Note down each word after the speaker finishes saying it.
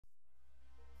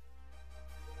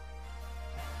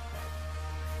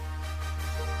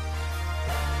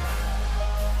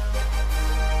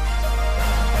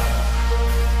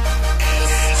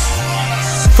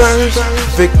First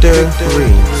victory.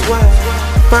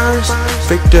 First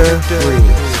victory.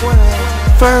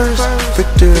 First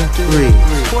victory.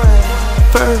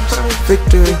 First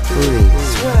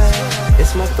victory.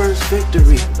 It's my first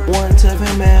victory,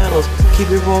 1-7 medals.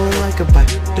 Keep it rolling like a bike,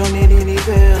 don't need any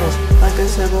pedals. Like I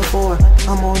said before,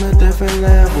 I'm on a different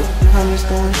level. I'm just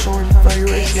going short, fire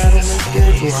race, not on the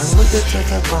schedule. I look at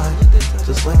that body,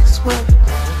 just like a sweat.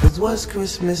 It was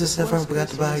Christmas, except I forgot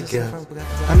to buy a gift.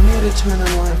 I made a turn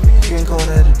in life, you can call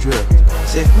that a drip.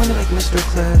 Save money like Mr.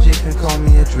 Krabs, you can call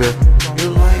me a drip.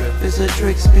 Your life is a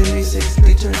trick, spin me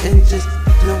 60 turn inches.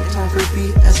 No time for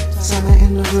BS, signing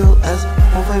in the real S.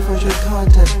 On 500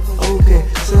 content, okay,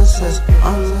 success.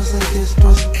 Unless I get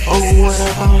stressed, oh what a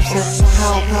bounce.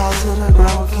 How power to the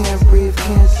ground, can't breathe,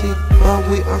 can't see, but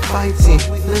we are fighting.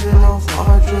 Living off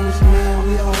our dreams, man,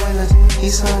 we are winners.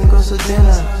 Each son goes to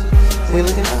dinner. We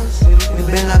look at us, we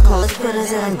been not close. Let's put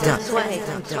us in done.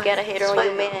 You got a hater on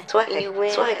you, man. Swag, you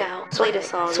win. Swag out. Swag the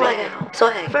song, swag man. out.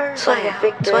 Swag. First, Swag out.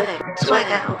 Victory.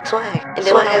 swag out. Swag. And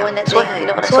then when I win that thing, you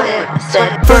know what I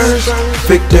said. First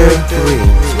victory.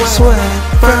 Swag.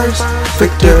 First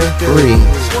victory.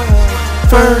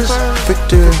 First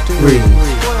victory.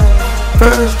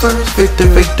 First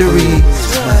victory.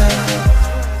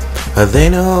 They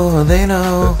know, they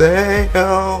know, They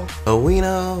know, we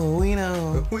know, we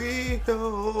know, we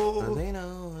know, they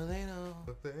know, they know.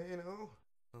 they know.